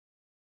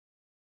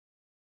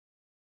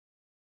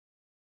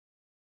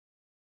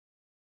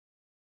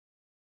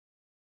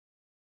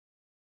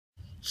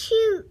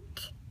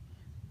cute.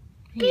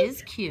 He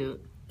is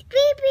cute.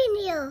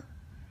 Baby Neil.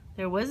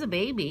 There was a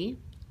baby.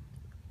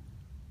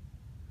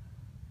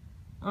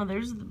 Oh,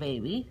 there's the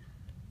baby.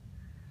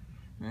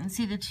 And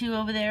see the two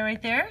over there,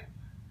 right there?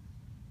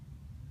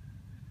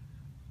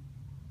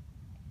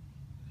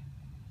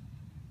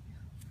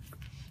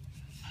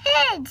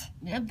 Head.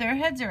 Yep, their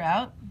heads are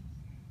out.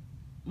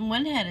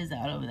 One head is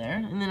out over there.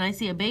 And then I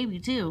see a baby,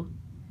 too.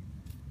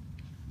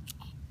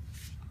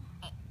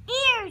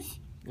 Ears.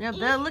 Yep,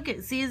 look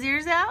at, see his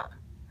ears out?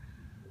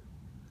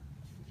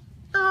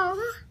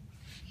 Oh,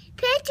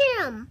 pet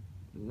him.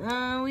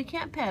 No, we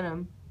can't pet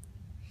him.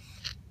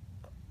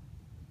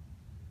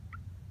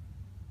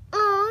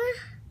 Oh,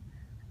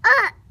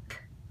 up.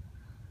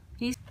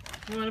 You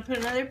want to put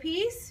another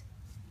piece?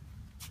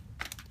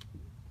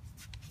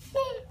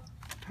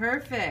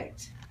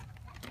 Perfect.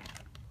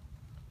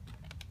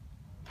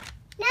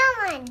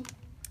 Another one.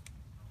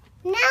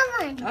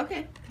 Another one.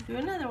 Okay, do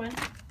another one.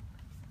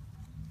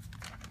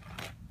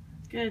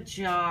 Good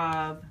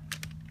job.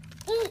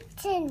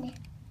 Eaten.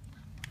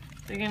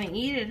 They're gonna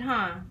eat it,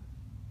 huh?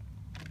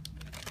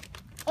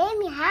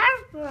 Amy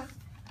Harper.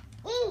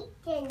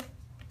 Eaten.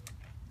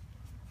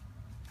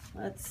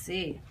 Let's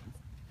see.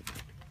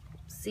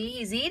 See,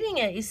 he's eating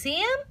it. You see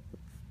him?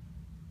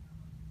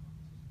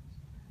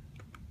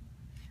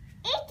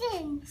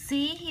 Eaten.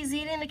 See, he's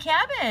eating the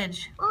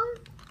cabbage. Oh,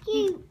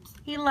 cute.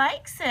 He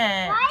likes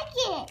it.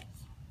 Like it.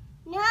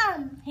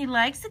 Yum. He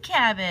likes the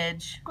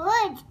cabbage.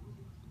 Good.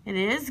 It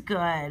is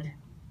good.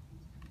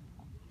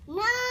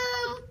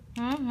 Yum.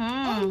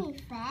 Mm-hmm. Amy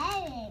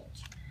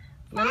Cabbage.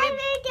 Let me-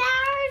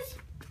 Cabbage.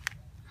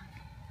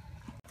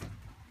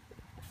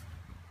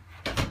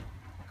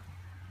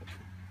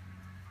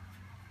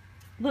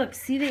 Look,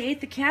 see, they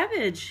ate the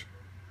cabbage.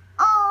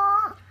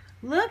 Oh.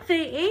 Look,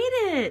 they ate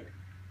it.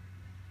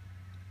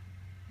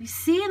 You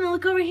see, and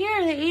look over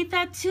here, they ate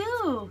that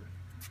too.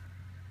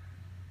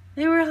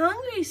 They were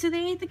hungry, so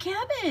they ate the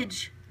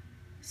cabbage.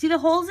 See the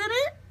holes in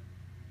it?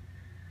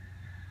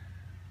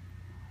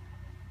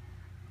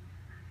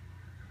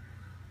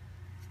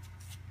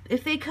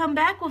 If they come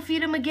back, we'll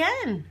feed them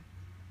again.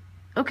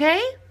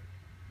 Okay?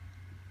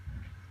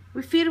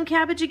 We feed them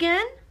cabbage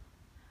again?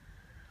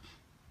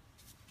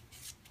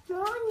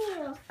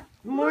 Daniel.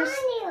 More.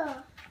 Daniel.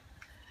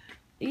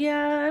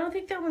 Yeah, I don't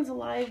think that one's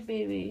alive,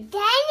 baby.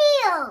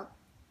 Daniel.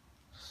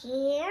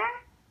 Here.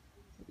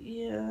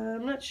 Yeah,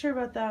 I'm not sure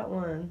about that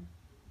one.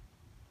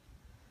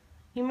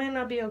 He might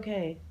not be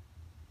okay.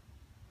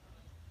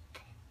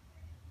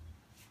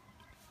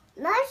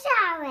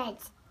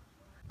 Mushrooms.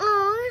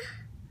 On.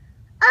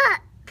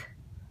 Up.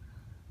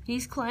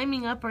 He's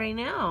climbing up right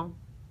now.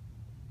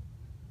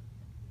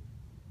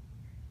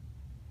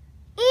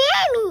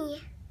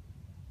 EME.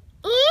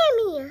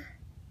 EME.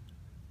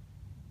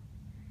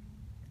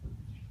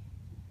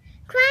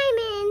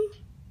 Climbing.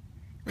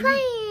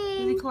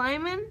 Is he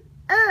climbing?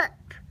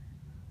 Up.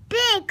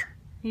 Big.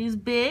 He's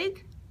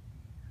big.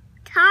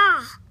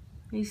 Tall.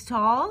 He's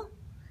tall.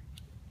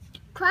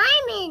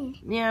 Climbing.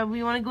 Yeah,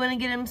 we want to go in and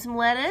get him some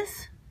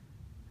lettuce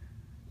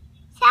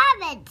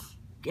Cabbage.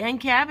 and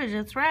cabbage.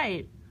 That's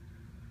right.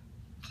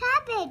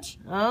 Cabbage.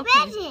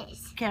 Okay.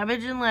 Lettuce.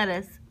 Cabbage and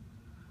lettuce.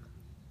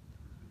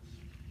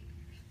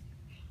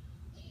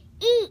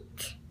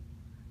 Eat.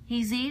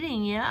 He's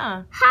eating,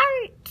 yeah.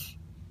 Heart.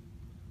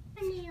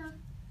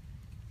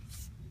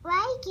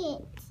 Like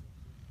it.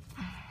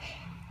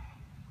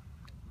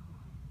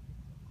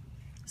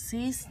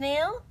 See,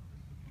 Snail?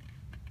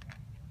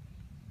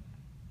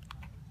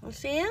 You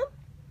see him?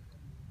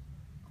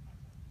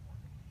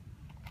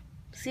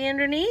 See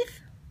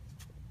underneath?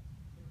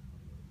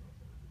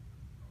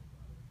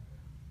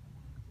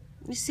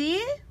 You see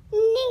it?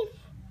 Leaf.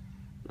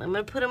 I'm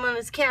going to put him on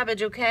his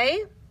cabbage,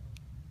 okay?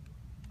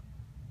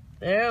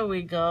 There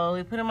we go.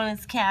 We put him on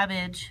his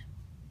cabbage.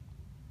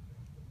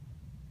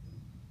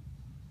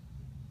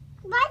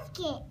 Like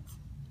it.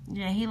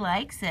 Yeah, he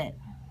likes it.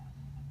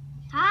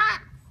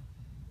 Hot.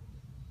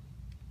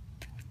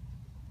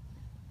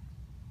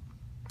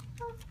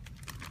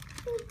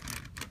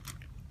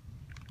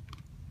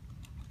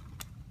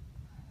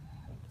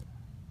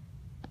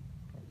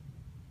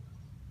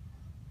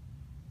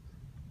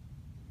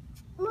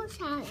 More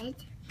salad.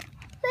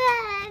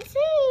 Well, see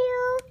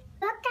you.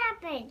 Look,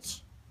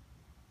 cabbage.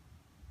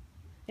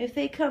 If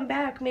they come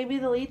back, maybe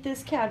they'll eat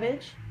this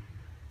cabbage.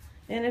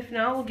 And if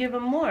not, we'll give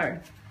them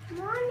more.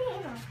 More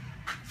Neil.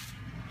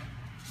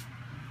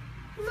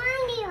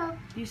 More Neil.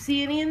 You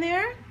see any in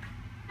there?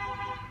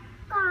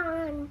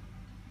 Gone.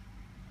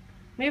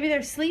 Maybe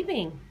they're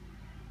sleeping.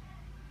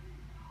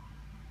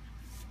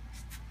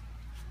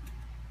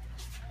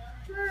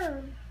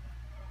 Mom.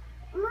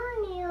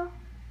 More Neil.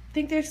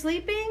 Think they're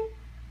sleeping?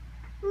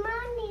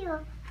 More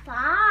Neil.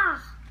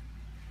 Ah.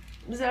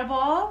 Is that a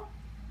ball?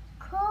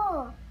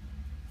 Cool.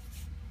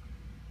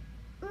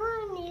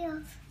 More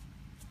Neil.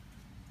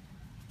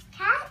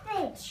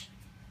 Cabbage.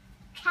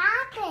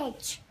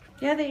 Cabbage.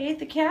 Yeah, they ate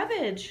the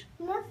cabbage.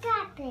 No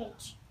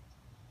cabbage.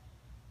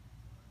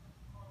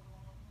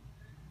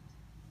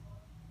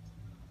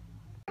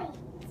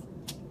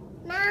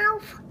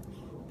 Mouth.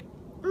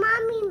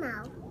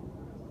 mouth.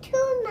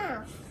 2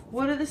 mouths.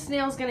 What are the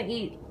snails gonna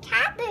eat?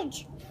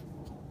 Cabbage.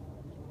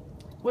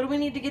 What do we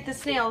need to get the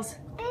snails?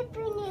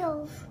 Baby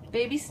nails.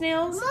 Baby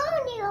snails?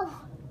 More nails.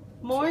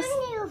 More? 2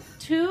 nails.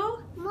 2?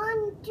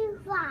 1, 2,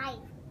 5.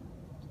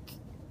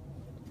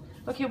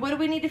 Okay, what do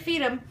we need to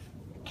feed them?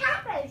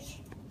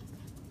 Cabbage.